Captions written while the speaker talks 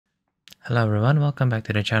Hello everyone, welcome back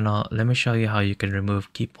to the channel. Let me show you how you can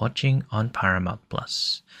remove keep watching on Paramount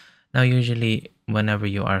Plus. Now usually whenever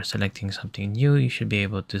you are selecting something new, you should be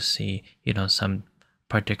able to see, some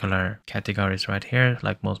particular categories right here,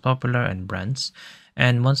 like most popular and brands.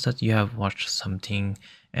 And once that you have watched something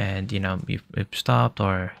and you've stopped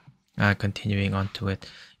or continuing on to it,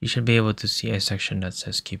 you should be able to see a section that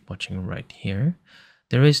says keep watching right here.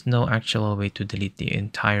 There is no actual way to delete the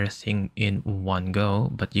entire thing in one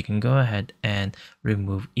go, but you can go ahead and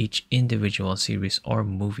remove each individual series or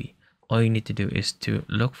movie. All you need to do is to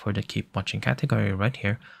look for the keep watching category right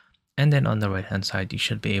here, and then on the right hand side you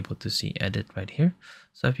should be able to see edit right here.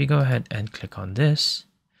 So if you go ahead and click on this,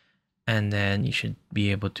 and then you should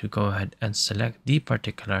be able to go ahead and select the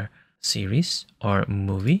particular series or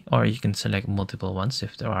movie, or you can select multiple ones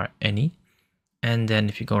if there are any. And then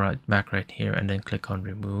if you go back right here and then click on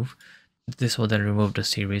remove, this will then remove the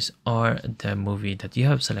series or the movie that you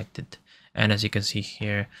have selected. And as you can see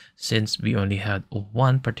here, since we only had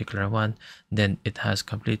one particular one, then it has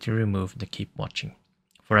completely removed the keep watching.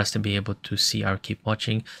 For us to be able to see our keep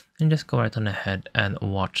watching, then just go right on ahead and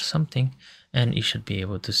watch something, and you should be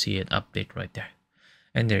able to see it update right there.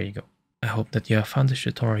 And there you go. I hope that you have found this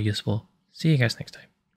tutorial useful. See you guys next time.